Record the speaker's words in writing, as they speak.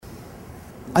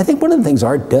I think one of the things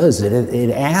art does, it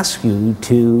asks you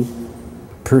to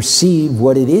perceive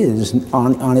what it is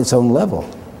on its own level.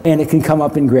 And it can come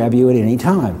up and grab you at any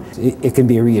time. It can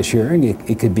be reassuring,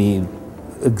 it could be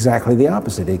exactly the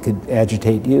opposite. It could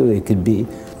agitate you, it could be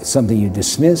something you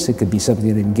dismiss, it could be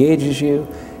something that engages you,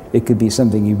 it could be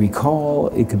something you recall,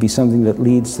 it could be something that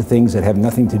leads to things that have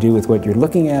nothing to do with what you're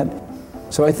looking at.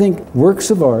 So I think works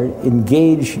of art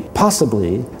engage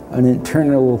possibly an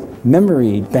internal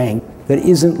memory bank that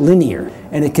isn't linear,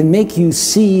 and it can make you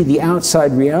see the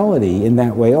outside reality in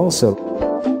that way also.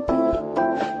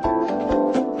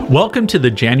 Welcome to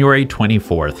the January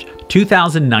 24th,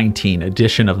 2019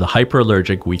 edition of the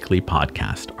Hyperallergic Weekly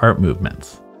podcast, Art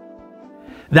Movements.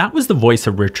 That was the voice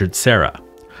of Richard Serra,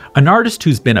 an artist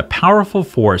who's been a powerful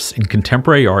force in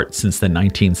contemporary art since the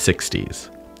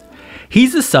 1960s.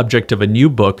 He's the subject of a new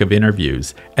book of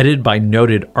interviews edited by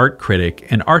noted art critic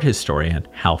and art historian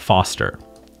Hal Foster.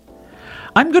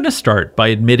 I'm going to start by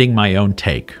admitting my own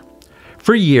take.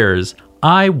 For years,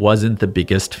 I wasn't the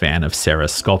biggest fan of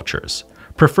Serra's sculptures,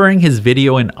 preferring his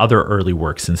video and other early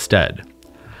works instead.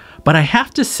 But I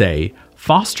have to say,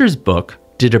 Foster's book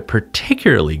did a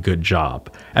particularly good job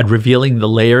at revealing the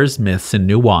layers, myths, and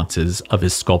nuances of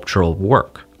his sculptural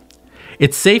work.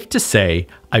 It's safe to say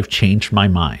I've changed my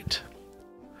mind.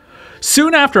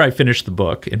 Soon after I finished the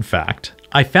book, in fact,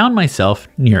 I found myself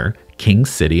near King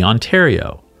City,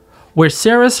 Ontario, where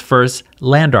Serra's first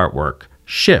land artwork,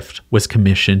 Shift, was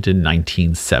commissioned in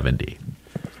 1970.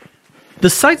 The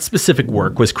site-specific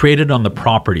work was created on the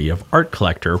property of art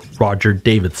collector Roger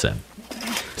Davidson.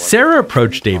 Serra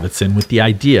approached Davidson with the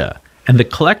idea, and the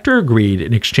collector agreed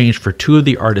in exchange for two of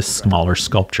the artist's smaller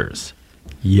sculptures.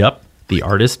 Yup, the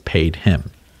artist paid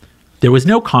him. There was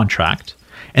no contract,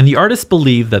 and the artist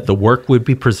believed that the work would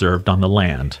be preserved on the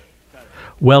land.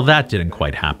 Well, that didn't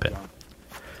quite happen.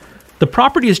 The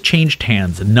property has changed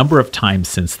hands a number of times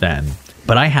since then,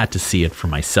 but I had to see it for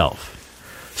myself.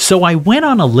 So I went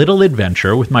on a little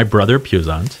adventure with my brother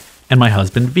Puzant and my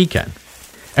husband Viken,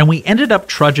 and we ended up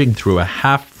trudging through a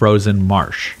half-frozen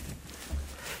marsh.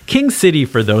 King City,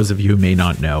 for those of you who may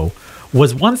not know,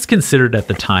 was once considered at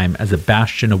the time as a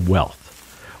bastion of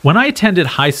wealth. When I attended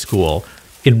high school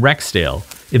in Rexdale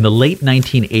in the late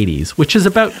 1980s, which is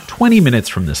about 20 minutes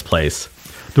from this place,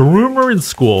 the rumor in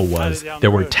school was there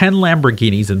were 10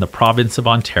 Lamborghinis in the province of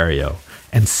Ontario,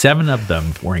 and 7 of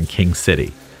them were in King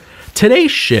City.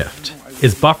 Today's Shift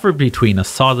is buffered between a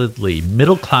solidly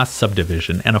middle-class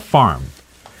subdivision and a farm.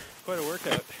 Quite a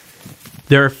workout.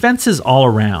 There are fences all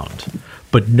around,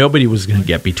 but nobody was going to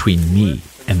get between me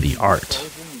and the art.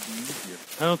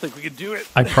 I don't think we could do it.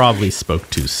 I probably spoke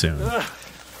too soon.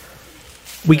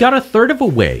 We got a third of a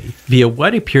way via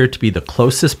what appeared to be the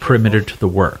closest perimeter to the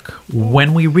work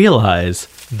when we realized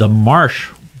the marsh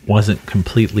wasn't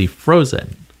completely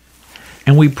frozen.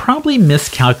 And we probably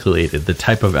miscalculated the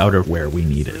type of outerwear we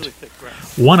needed.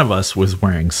 One of us was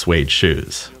wearing suede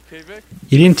shoes.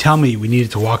 You didn't tell me we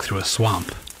needed to walk through a swamp.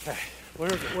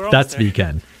 That's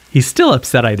Viken. He's still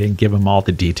upset I didn't give him all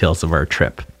the details of our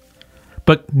trip.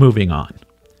 But moving on.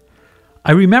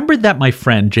 I remembered that my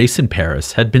friend Jason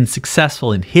Paris had been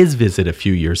successful in his visit a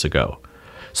few years ago.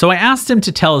 So I asked him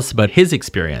to tell us about his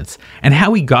experience and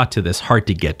how he got to this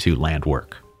hard-to-get-to land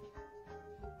work.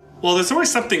 Well, there's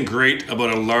always something great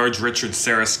about a large Richard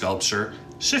Serra sculpture.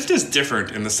 Shift is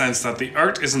different in the sense that the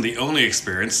art isn't the only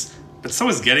experience, but so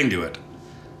is getting to it.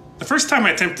 The first time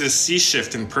I attempted to see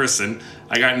Shift in person,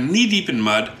 I got knee-deep in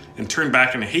mud and turned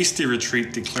back in a hasty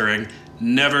retreat declaring,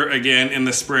 "Never again in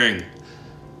the spring."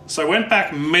 So I went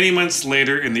back many months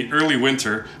later in the early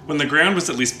winter when the ground was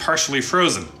at least partially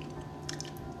frozen.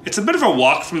 It's a bit of a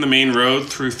walk from the main road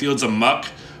through fields of muck,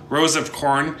 rows of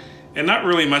corn, and not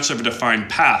really much of a defined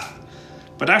path.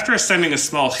 But after ascending a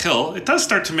small hill, it does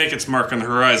start to make its mark on the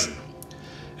horizon.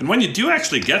 And when you do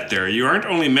actually get there, you aren't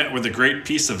only met with a great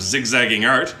piece of zigzagging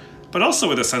art, but also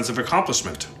with a sense of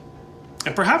accomplishment.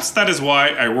 And perhaps that is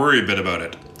why I worry a bit about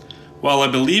it. While I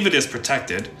believe it is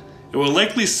protected, it will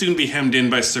likely soon be hemmed in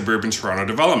by suburban Toronto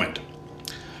development.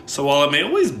 So while it may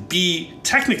always be,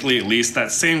 technically at least,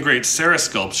 that same great Serra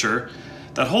sculpture,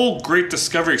 that whole great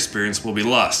discovery experience will be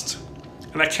lost.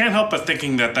 And I can't help but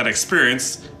thinking that that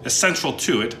experience is central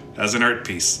to it as an art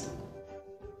piece.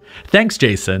 Thanks,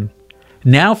 Jason.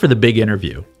 Now for the big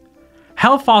interview.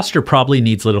 Hal Foster probably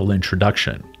needs little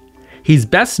introduction. He's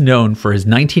best known for his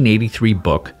 1983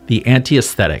 book, The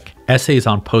Anti-Aesthetic: Essays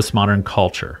on Postmodern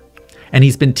Culture, and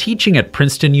he's been teaching at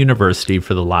Princeton University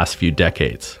for the last few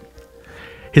decades.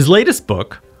 His latest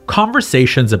book,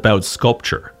 Conversations About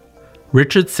Sculpture,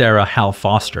 Richard Serra, Hal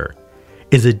Foster,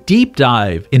 is a deep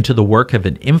dive into the work of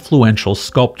an influential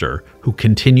sculptor who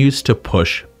continues to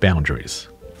push boundaries.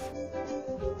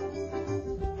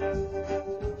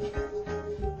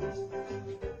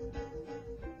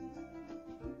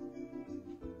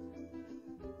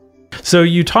 So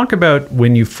you talk about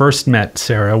when you first met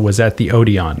Serra was at the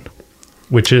Odeon,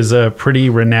 which is a pretty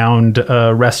renowned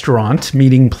restaurant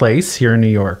meeting place here in New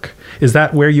York. Is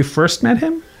that where you first met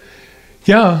him?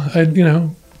 Yeah,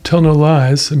 tell no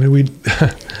lies. I mean,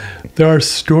 there are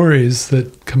stories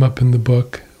that come up in the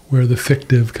book where the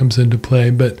fictive comes into play,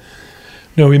 but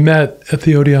no, we met at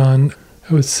the Odeon,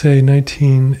 I would say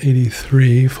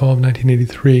 1983, fall of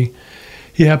 1983.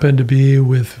 He happened to be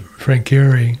with Frank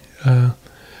Gehry.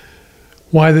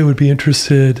 Why they would be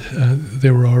interested,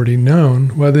 they were already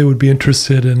known. Why they would be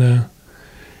interested in a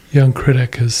young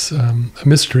critic is a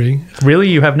mystery. Really?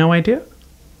 You have no idea?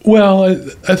 Well,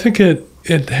 I think it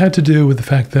had to do with the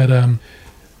fact that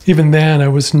even then I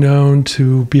was known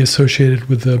to be associated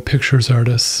with the pictures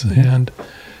artists, and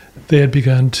they had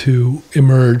begun to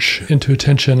emerge into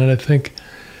attention. And I think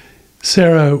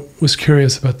Serra was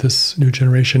curious about this new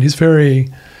generation. He's very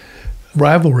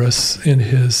rivalrous in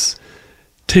his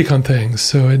take on things.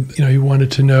 So, he wanted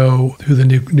to know who the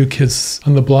new kids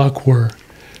on the block were.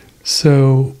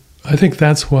 So I think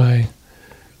that's why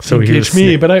he engaged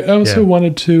me. But I also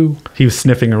wanted to... He was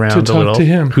sniffing around to talk a little. To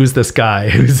him. Who's this guy?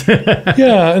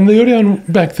 Yeah, and the Odeon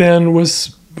back then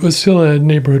was still a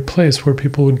neighborhood place where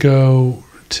people would go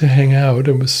to hang out.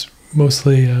 It was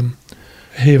mostly a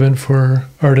haven for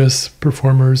artists,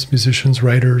 performers, musicians,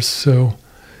 writers. So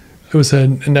it was a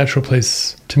natural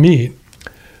place to meet.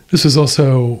 This was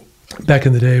also back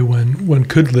in the day when one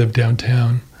could live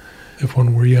downtown if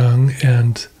one were young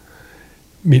and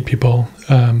meet people.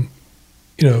 In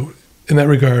that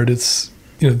regard, it's,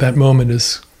 that moment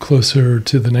is closer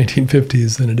to the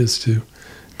 1950s than it is to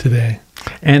today.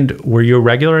 And were you a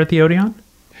regular at the Odeon?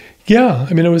 Yeah.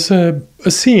 I mean, it was a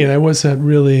scene. I wasn't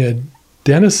really a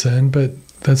denizen, but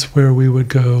that's where we would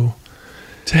go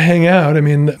to hang out. I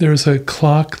mean, there's a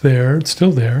clock there. It's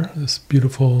still there, this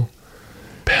beautiful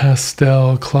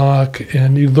pastel clock,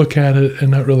 and you look at it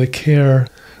and not really care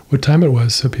what time it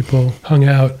was. So people hung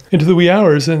out into the wee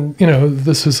hours, and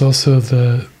this was also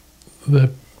the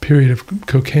period of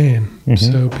cocaine,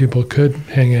 so people could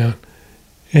hang out.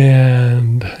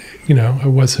 And I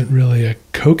wasn't really a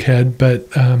cokehead, but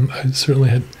I certainly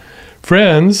had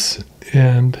friends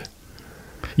and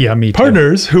me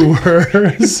partners who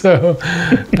were. So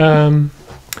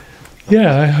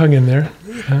I hung in there.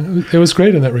 It was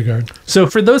great in that regard. So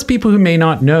for those people who may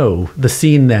not know the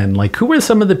scene then, who were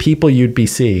some of the people you'd be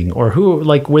seeing? Or who,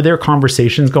 were there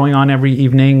conversations going on every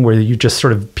evening where you just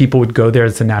sort of, people would go there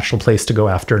as a natural place to go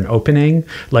after an opening?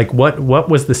 What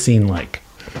was the scene like?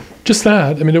 Just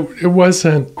that. I mean, it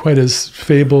wasn't quite as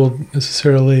fabled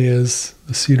necessarily as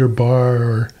the Cedar Bar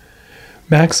or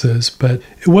Max's, but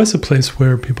it was a place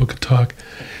where people could talk.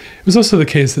 It was also the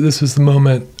case that this was the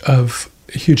moment of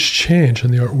a huge change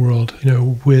in the art world.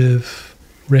 With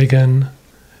Reagan,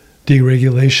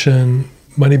 deregulation,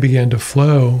 money began to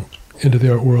flow into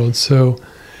the art world. So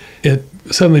it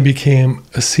suddenly became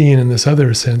a scene in this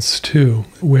other sense too,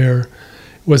 where it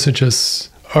wasn't just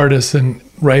artists and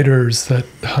writers that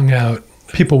hung out.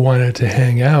 People wanted to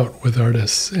hang out with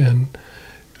artists. And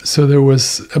so there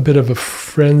was a bit of a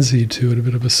frenzy to it, a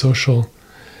bit of a social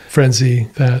frenzy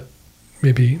that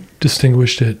maybe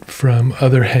distinguished it from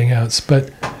other hangouts.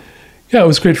 But yeah, it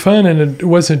was great fun, and it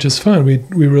wasn't just fun. We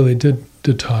really did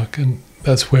talk, and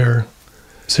that's where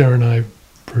Serra and I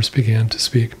first began to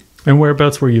speak. And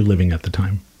whereabouts were you living at the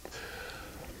time?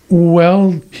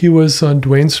 Well, he was on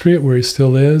Duane Street, where he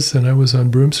still is, and I was on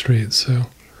Broome Street. So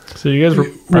you guys were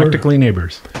practically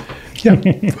neighbors.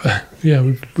 Yeah.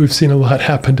 Yeah, we've seen a lot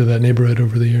happen to that neighborhood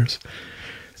over the years.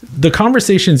 The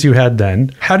conversations you had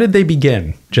then, how did they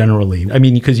begin generally? I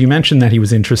mean, because you mentioned that he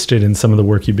was interested in some of the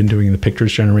work you've been doing in the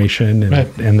Pictures Generation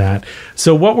and that.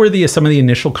 So what were some of the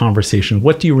initial conversations?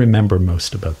 What do you remember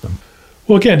most about them?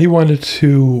 Well, again, he wanted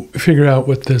to figure out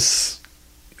what this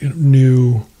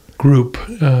new group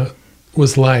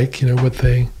was like, what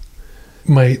they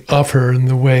might offer in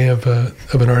the way of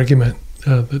an argument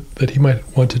that he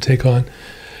might want to take on.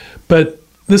 But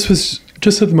this was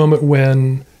just at the moment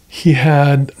when he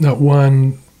had not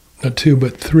one, not two,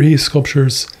 but three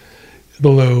sculptures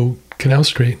below Canal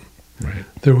Street. Right.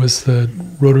 There was the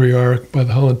Rotary Arc by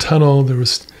the Holland Tunnel. There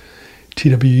was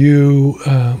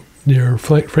TWU near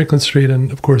Franklin Street.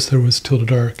 And, of course, there was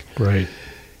Tilted Arc. Right.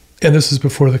 And this was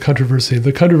before the controversy.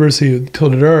 The controversy of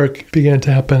Tilted Arc began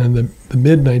to happen in the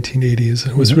mid-1980s.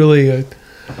 And it was really a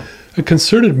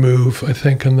concerted move, I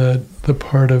think, on the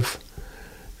part of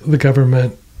the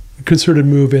government concerted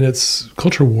move in its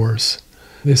culture wars.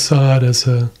 They saw it as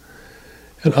an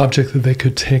object that they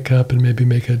could take up and maybe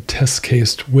make a test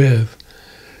case with.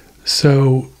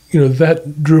 So,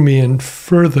 that drew me in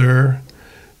further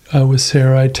with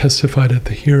Sarah. I testified at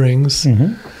the hearings.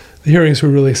 Mm-hmm. The hearings were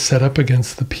really set up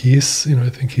against the piece. I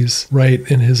think he's right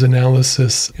in his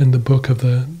analysis in the book of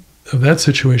that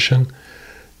situation.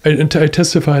 I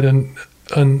testified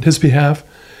on his behalf.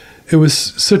 It was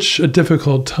such a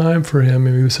difficult time for him.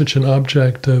 He was such an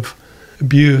object of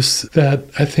abuse that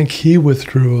I think he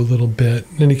withdrew a little bit.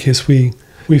 In any case, we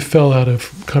fell out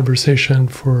of conversation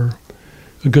for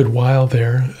a good while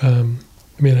there.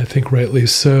 I think rightly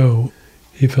so.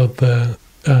 He felt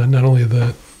not only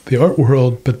the art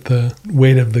world, but the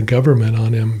weight of the government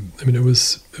on him. It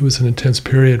was an intense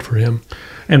period for him.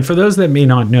 And for those that may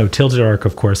not know, Tilted Arc,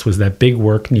 of course, was that big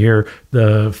work near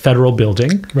the federal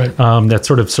building, right? That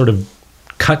sort of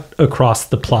cut across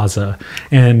the plaza.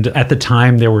 And at the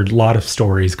time, there were a lot of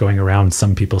stories going around.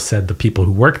 Some people said the people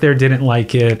who worked there didn't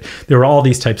like it. There were all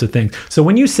these types of things. So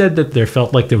when you said that there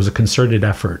felt like there was a concerted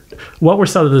effort, what were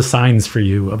some of the signs for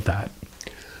you of that?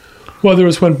 Well, there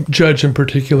was one judge in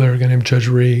particular, a guy named Judge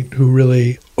Reed, who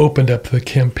really opened up the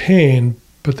campaign.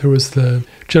 But there was the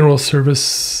General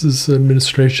Services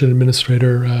Administrator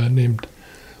named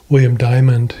William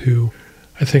Diamond, who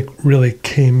I think really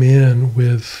came in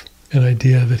with an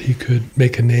idea that he could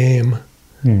make a name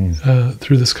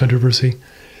through this controversy.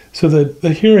 So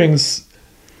the hearings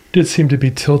did seem to be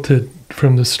tilted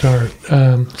from the start.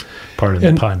 Part of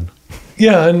the pun.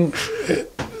 Yeah, and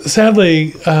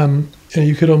sadly,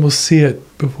 you could almost see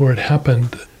it before it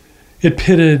happened. It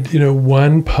pitted,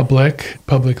 one public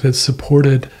that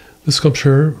supported the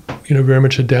sculpture, very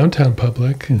much a downtown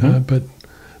public, mm-hmm. But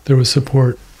there was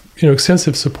support,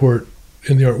 extensive support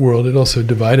in the art world. It also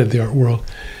divided the art world.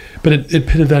 But it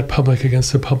pitted that public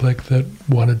against the public that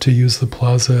wanted to use the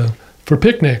plaza for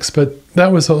picnics. But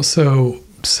that was also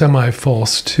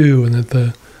semi-false, too, in that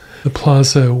the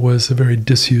plaza was a very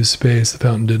disused space. The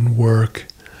fountain didn't work.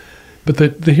 But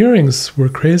the hearings were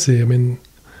crazy.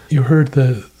 You heard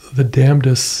the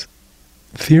damnedest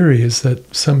theories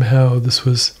that somehow the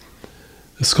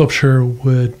sculpture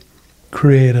would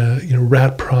create a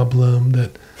rat problem,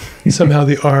 that somehow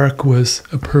the Ark was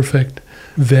a perfect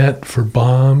vet for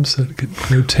bombs that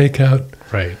could take out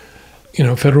right.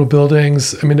 Federal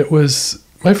buildings. It was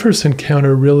my first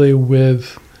encounter really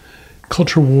with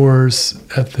culture wars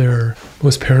at their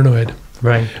most paranoid.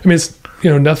 Right. It's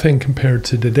nothing compared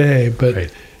to today, but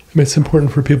right. It's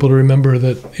important for people to remember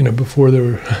that before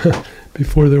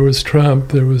there was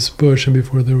Trump, there was Bush, and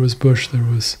before there was Bush, there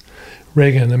was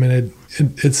Reagan.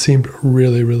 It seemed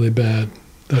really, really bad,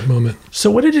 that moment.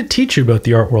 So what did it teach you about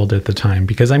the art world at the time?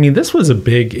 Because this was a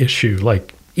big issue.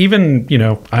 Like, even,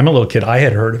 I'm a little kid, I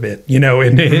had heard of it,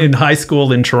 in high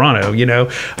school in Toronto, Sure.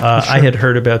 I had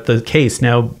heard about the case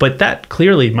now, but that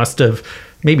clearly must have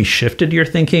maybe shifted your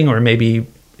thinking or maybe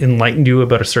enlightened you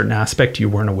about a certain aspect you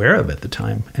weren't aware of at the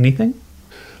time. Anything?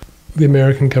 The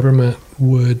American government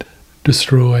would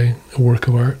destroy a work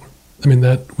of art.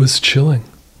 That was chilling.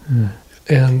 Mm.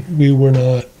 And we were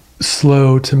not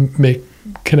slow to make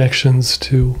connections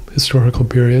to historical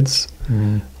periods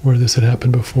where this had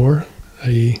happened before,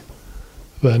 i.e.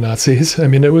 the Nazis.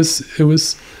 It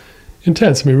was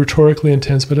intense. Rhetorically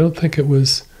intense, but I don't think it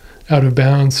was out of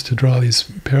bounds to draw these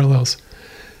parallels.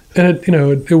 And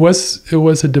it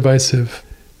was a divisive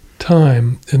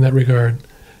time in that regard.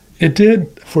 It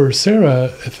did, for Sarah,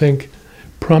 I think,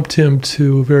 prompt him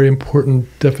to a very important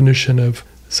definition of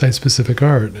site-specific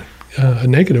art, a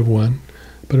negative one,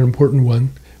 but an important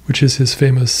one, which is his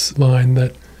famous line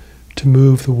that to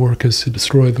move the work is to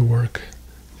destroy the work.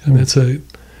 And that's a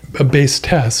base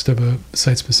test of a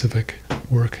site-specific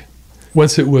work.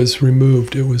 Once it was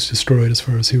removed, it was destroyed as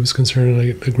far as he was concerned, and I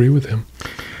agree with him.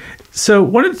 So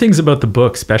one of the things about the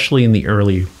book, especially in the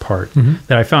early part,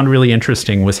 that I found really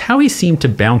interesting was how he seemed to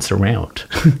bounce around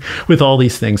with all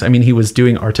these things. He was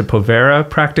doing Arte Povera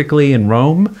practically in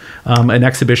Rome, an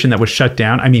exhibition that was shut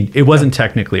down. It wasn't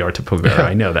technically Arte Povera,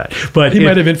 I know that. But he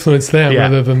might have influenced them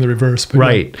rather than the reverse. But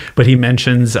right. But he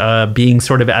mentions being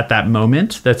sort of at that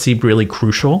moment that seemed really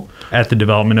crucial at the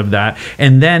development of that.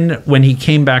 And then when he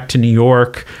came back to New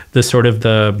York,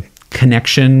 the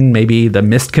connection, maybe the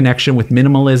missed connection with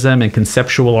minimalism and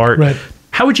conceptual art. Right.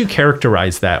 How would you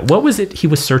characterize that? What was it he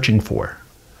was searching for?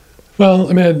 Well,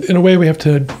 in a way, we have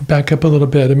to back up a little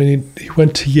bit. He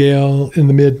went to Yale in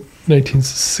the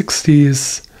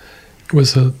mid-1960s,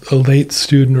 was a late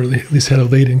student, or at least had a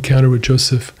late encounter with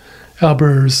Joseph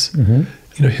Albers. Mm-hmm.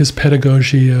 His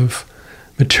pedagogy of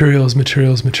materials.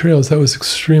 That was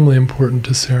extremely important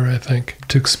to Serra, I think,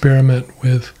 to experiment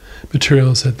with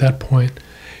materials at that point.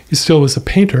 He still was a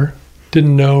painter,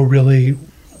 didn't know really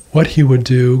what he would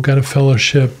do, got a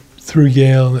fellowship through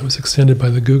Yale that was extended by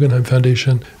the Guggenheim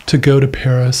Foundation to go to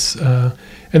Paris.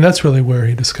 And that's really where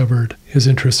he discovered his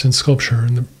interest in sculpture,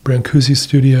 in the Brancusi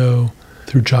studio,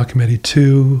 through Giacometti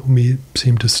II, whom he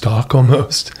seemed to stalk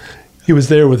almost. He was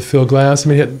there with Phil Glass. I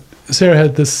mean, Serra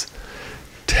had this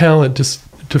talent just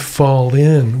to fall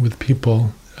in with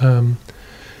people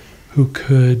who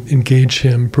could engage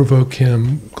him, provoke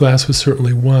him. Glass was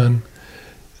certainly one.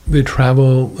 They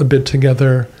travel a bit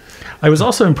together. I was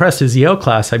also impressed his Yale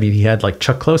class. I mean, he had like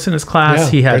Chuck Close in his class. Yeah,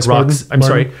 he had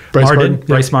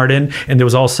Bryce Martin, and there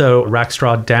was also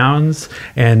Rackstraw Downs.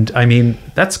 And I mean,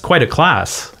 that's quite a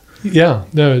class. Yeah,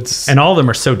 no, it's... And all of them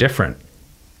are so different.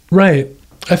 Right.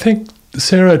 I think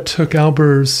Serra took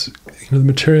Albers, the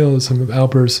materialism of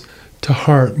Albers to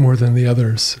heart more than the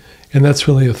others. And that's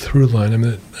really a through line. I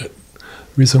mean, the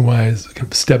reason why I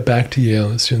kind of step back to Yale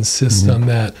is to insist on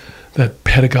that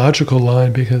pedagogical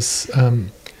line, because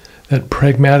that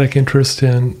pragmatic interest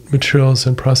in materials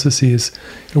and processes,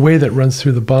 in a way that runs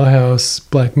through the Bauhaus,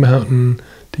 Black Mountain,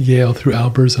 to Yale, through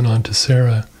Albers, and on to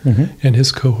Serra and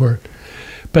his cohort.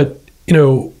 But,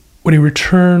 when he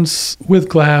returns with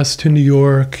Glass to New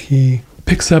York, he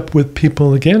picks up with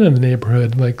people again in the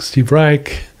neighborhood, like Steve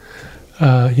Reich.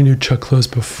 He knew Chuck Close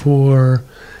before,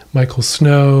 Michael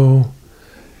Snow,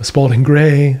 Spalding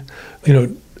Gray.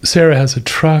 Serra has a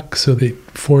truck, so they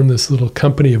form this little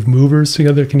company of movers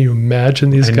together. Can you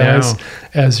imagine these guys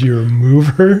as your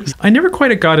movers? I never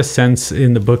quite got a sense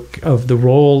in the book of the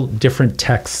role different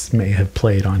texts may have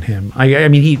played on him. I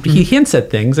mean, he hints at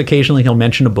things. Occasionally he'll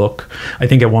mention a book. I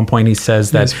think at one point he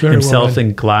says that himself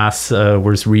and Glass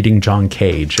was reading John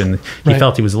Cage, and he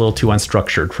felt he was a little too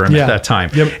unstructured for him at that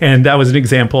time. Yep. And that was an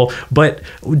example. But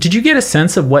did you get a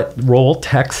sense of what role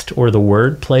text or the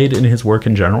word played in his work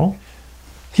in general?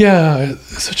 Yeah,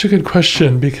 such a good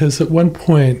question, because at one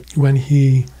point when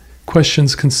he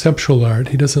questions conceptual art,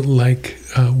 he doesn't like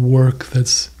work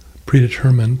that's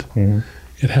predetermined.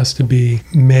 It has to be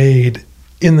made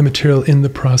in the material, in the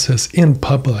process, in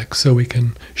public, so we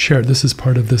can share it. This is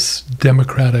part of this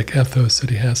democratic ethos that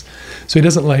he has. So he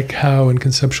doesn't like how in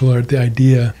conceptual art the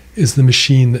idea is the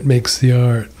machine that makes the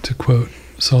art, to quote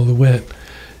Sol LeWitt.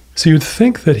 So you'd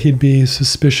think that he'd be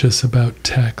suspicious about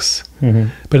texts.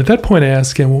 But at that point I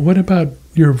asked him, well, what about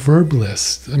your verb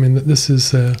list? I mean, this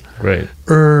is a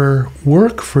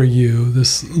work for you,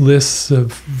 this list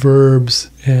of verbs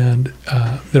and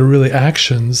they're really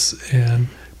actions and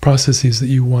processes that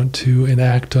you want to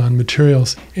enact on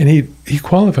materials. And he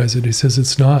qualifies it. He says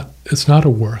it's not a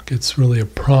work. It's really a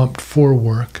prompt for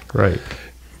work. Right.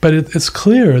 But it's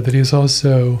clear that he's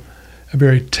also a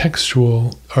very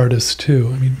textual artist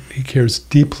too. I mean, he cares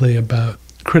deeply about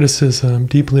criticism,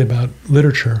 deeply about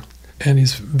literature, and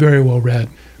he's very well read.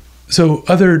 So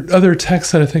other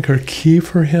texts that I think are key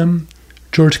for him,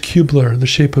 George Kubler, The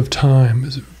Shape of Time,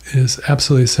 is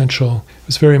absolutely essential. It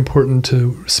was very important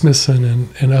to Smithson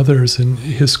and others in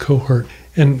his cohort.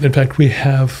 And in fact, we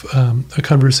have a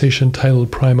conversation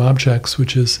titled Prime Objects,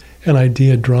 which is an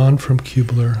idea drawn from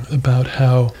Kubler about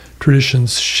how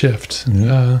traditions shift.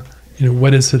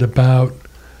 What is it about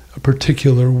a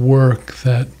particular work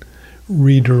that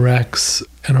redirects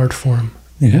an art form?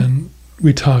 And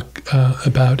we talk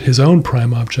about his own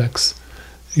prime objects,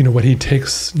 what he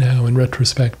takes now in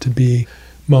retrospect to be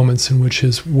moments in which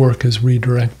his work is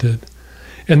redirected.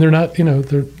 And they're not,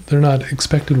 they're not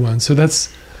expected ones. So that's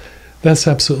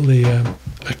absolutely a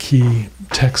key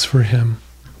text for him.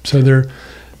 So there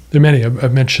are many.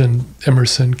 I've mentioned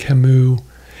Emerson, Camus.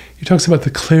 He talks about the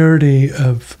clarity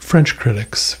of French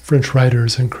critics, French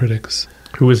writers and critics.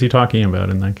 Who was he talking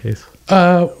about in that case?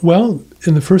 Well,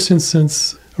 in the first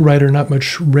instance, a writer not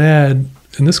much read,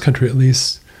 in this country at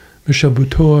least, Michel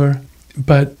Butor,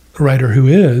 but a writer who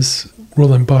is,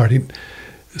 Roland Barthes.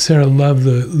 Serra loved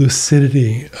the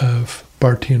lucidity of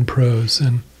Barthian prose,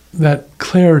 and that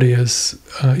clarity is,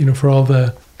 for all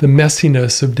the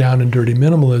messiness of down and dirty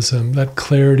minimalism, that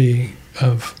clarity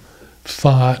of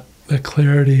thought, that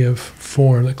clarity of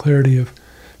form, that clarity of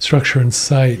structure and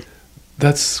sight,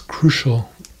 that's crucial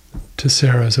to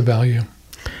Serra as a value.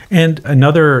 And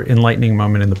another enlightening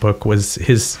moment in the book was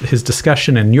his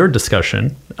discussion and your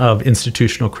discussion of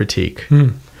institutional critique.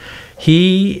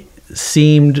 He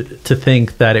seemed to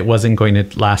think that it wasn't going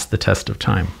to last the test of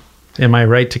time. Am I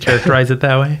right to characterize it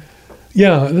that way?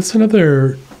 Yeah, that's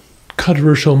another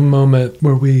controversial moment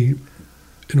where we,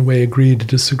 in a way, agree to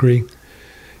disagree.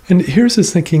 And here's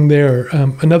his thinking there.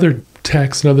 Another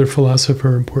text, another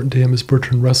philosopher important to him is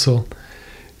Bertrand Russell.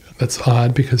 That's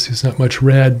odd because he's not much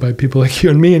read by people like you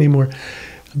and me anymore.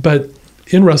 But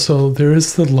in Russell, there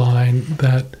is the line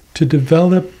that to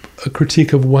develop a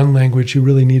critique of one language, you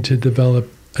really need to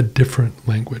develop a different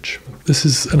language. This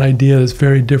is an idea that's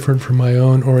very different from my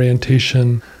own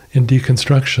orientation in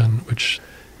deconstruction, which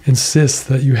insists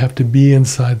that you have to be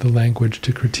inside the language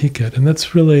to critique it. And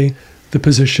that's really the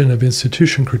position of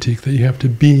institution critique, that you have to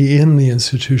be in the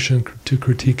institution to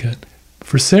critique it.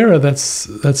 For Serra, that's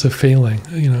a failing,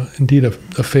 indeed a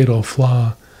fatal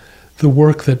flaw. The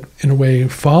work that, in a way,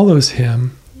 follows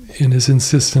him in his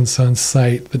insistence on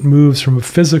sight, that moves from a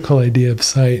physical idea of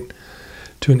sight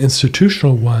to an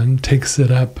institutional one, takes it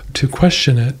up to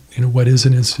question it. What is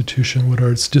an institution? What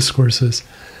are its discourses?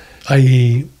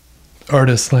 I.e.,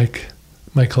 artists like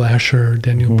Michael Asher,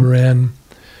 Daniel Buren.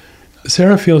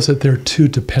 Serra feels that they're too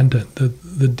dependent.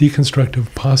 The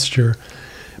deconstructive posture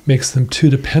makes them too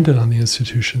dependent on the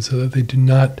institution so that they do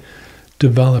not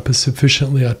develop a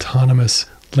sufficiently autonomous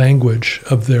language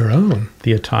of their own.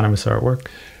 The autonomous artwork?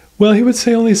 Well, he would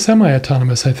say only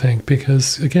semi-autonomous, I think,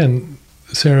 because, again,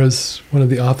 Serra's one of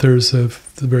the authors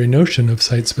of the very notion of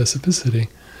site specificity.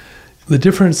 The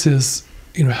difference is,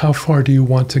 how far do you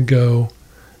want to go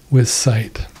with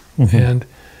sight? And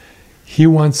he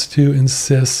wants to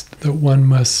insist that one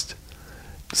must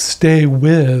stay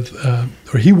with,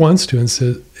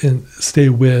 stay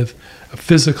with a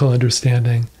physical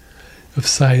understanding of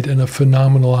sight and a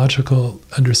phenomenological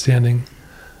understanding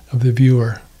of the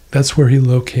viewer. That's where he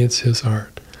locates his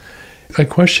art. I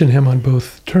question him on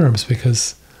both terms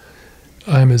because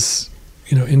I'm as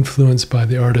influenced by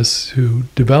the artists who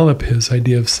develop his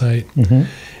idea of sight, and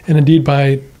indeed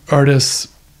by artists,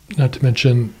 not to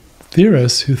mention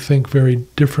theorists, who think very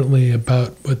differently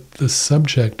about what the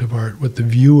subject of art, what the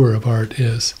viewer of art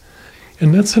is.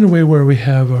 And that's in a way where we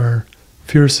have our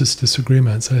fiercest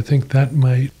disagreements. And I think that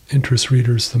might interest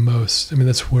readers the most. I mean,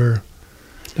 that's where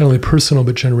not only personal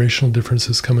but generational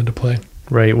differences come into play.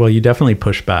 Right. Well, you definitely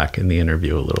push back in the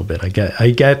interview a little bit.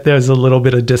 I get there's a little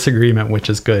bit of disagreement, which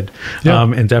is good,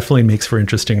 and definitely makes for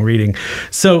interesting reading.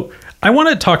 So I want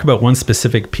to talk about one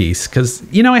specific piece because,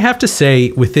 I have to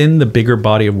say, within the bigger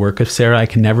body of work of Serra, I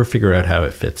can never figure out how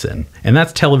it fits in. And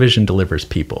that's Television Delivers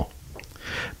People.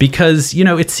 Because,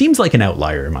 it seems like an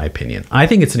outlier, in my opinion. I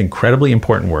think it's an incredibly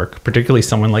important work, particularly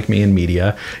someone like me in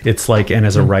media. It's like, and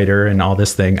as a writer and all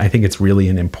this thing, I think it's really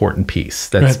an important piece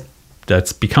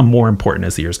that's become more important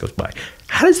as the years goes by.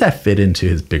 How does that fit into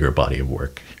his bigger body of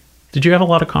work? Did you have a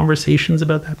lot of conversations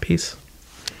about that piece?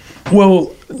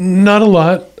 Well, not a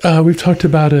lot. We've talked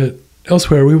about it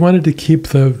elsewhere. We wanted to keep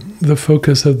the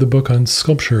focus of the book on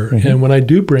sculpture. And when I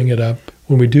do bring it up,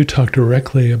 when we do talk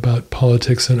directly about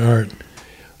politics and art,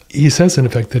 he says, in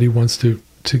effect, that he wants to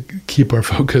keep our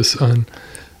focus on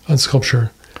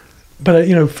sculpture. But,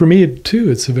 for me, too,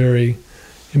 it's a very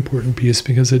important piece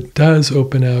because it does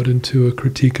open out into a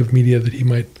critique of media that he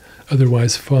might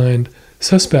otherwise find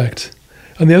suspect.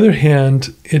 On the other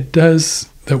hand,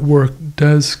 that work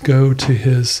does go to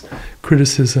his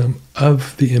criticism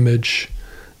of the image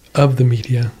of the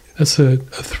media. That's a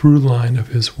through line of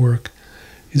his work.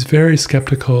 He's very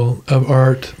skeptical of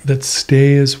art that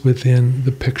stays within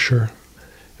the picture.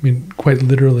 I mean, quite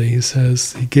literally, he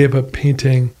says he gave up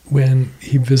painting when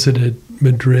he visited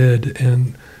Madrid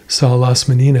and saw Las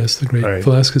Meninas, the great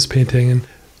Velázquez painting, and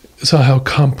saw how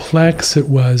complex it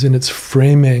was in its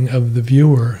framing of the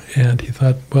viewer. And he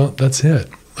thought, well, that's it.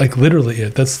 Like literally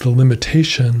it. That's the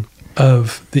limitation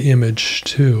of the image,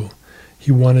 too.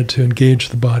 He wanted to engage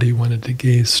the body, he wanted to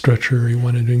engage structure, he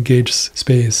wanted to engage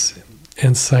space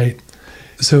and sight.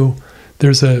 So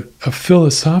there's a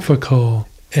philosophical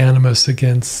animus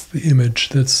against the image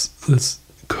that's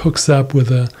hooks up with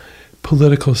a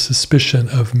political suspicion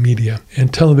of media.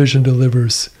 And Television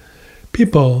Delivers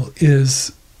People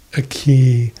is a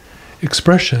key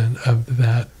expression of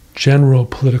that general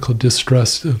political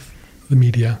distrust of the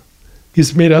media.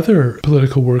 He's made other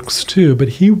political works too, but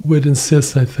he would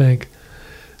insist, I think,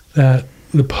 that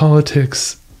the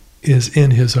politics is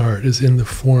in his art, is in the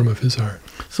form of his art.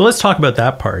 So let's talk about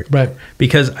that part. Right.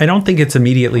 Because I don't think it's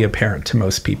immediately apparent to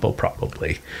most people,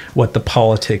 probably, what the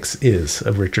politics is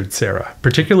of Richard Serra,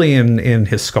 particularly in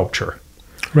his sculpture.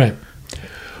 Right.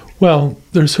 Well,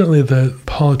 there's certainly the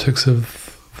politics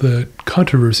of the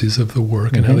controversies of the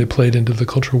work and how they played into the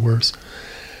culture wars.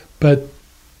 But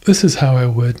this is how I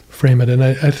would frame it. And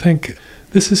I think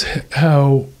this is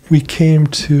how we came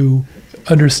to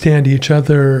understand each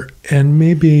other and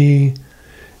maybe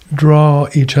draw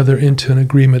each other into an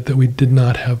agreement that we did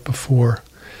not have before.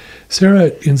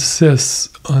 Serra insists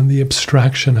on the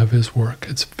abstraction of his work.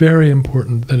 It's very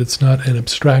important that it's not an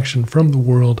abstraction from the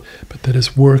world, but that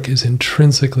his work is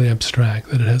intrinsically abstract,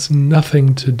 that it has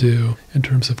nothing to do in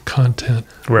terms of content.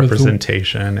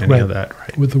 Representation, any of that,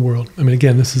 right? With the world. I mean,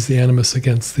 again, this is the animus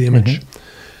against the image.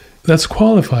 That's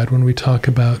qualified when we talk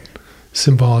about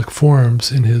symbolic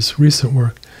forms in his recent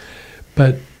work.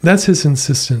 But that's his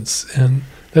insistence, and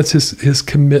that's his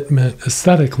commitment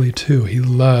aesthetically, too. He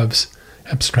loves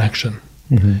abstraction.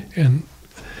 And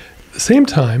at the same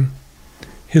time,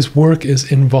 his work is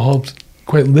involved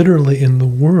quite literally in the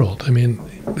world. I mean,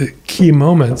 the key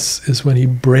moments is when he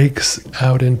breaks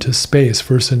out into space,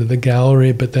 first into the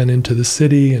gallery, but then into the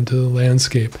city, into the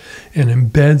landscape, and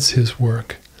embeds his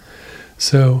work.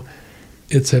 So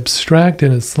it's abstract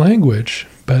in its language,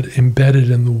 but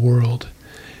embedded in the world.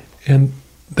 And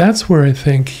that's where I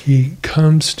think he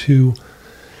comes to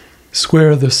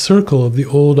square the circle of the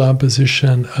old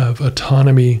opposition of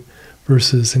autonomy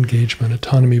versus engagement,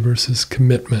 autonomy versus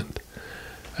commitment.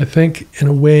 I think, in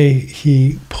a way,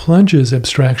 he plunges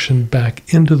abstraction back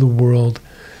into the world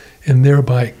and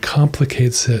thereby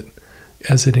complicates it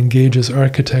as it engages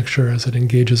architecture, as it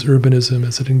engages urbanism,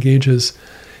 as it engages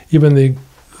even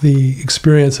the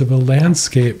experience of a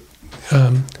landscape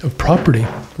of property.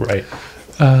 Right.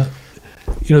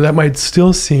 That might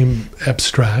still seem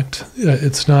abstract.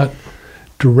 It's not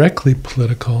directly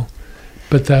political,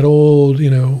 but that old,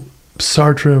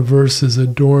 Sartre versus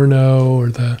Adorno, or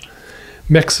the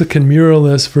Mexican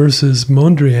muralist versus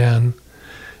Mondrian.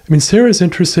 I mean, Serra's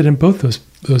interested in both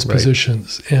those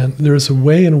positions, and there's a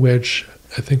way in which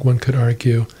I think one could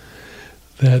argue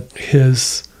that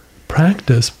his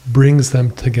practice brings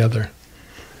them together.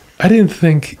 I didn't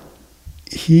think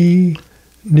he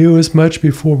knew as much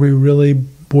before we really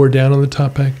bore down on the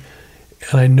topic,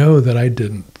 and I know that I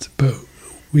didn't, but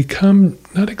we come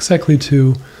not exactly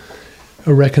to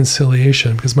a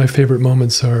reconciliation, because my favorite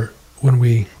moments are when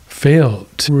we fail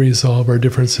to resolve our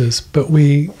differences, but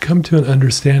we come to an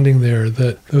understanding there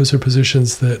that those are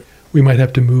positions that we might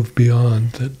have to move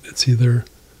beyond, that it's either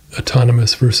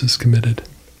autonomous versus committed.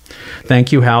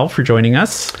 Thank you, Hal, for joining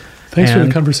us. Thanks for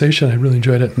the conversation. I really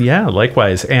enjoyed it. Yeah,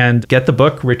 likewise. And get the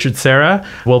book, Richard Serra.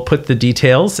 We'll put the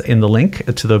details in the link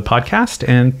to the podcast.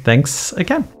 And thanks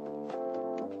again.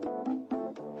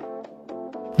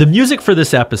 The music for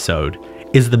this episode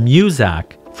is the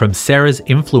Muzak from Serra's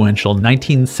influential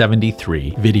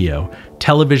 1973 video,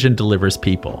 Television Delivers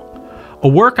People, a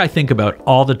work I think about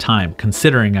all the time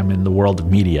considering I'm in the world of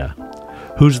media.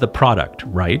 Who's the product,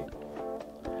 right?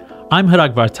 I'm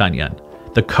Chirag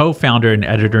Vartanian, the co-founder and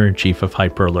editor-in-chief of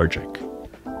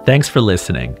Hyperallergic. Thanks for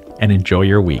listening, and enjoy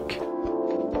your week.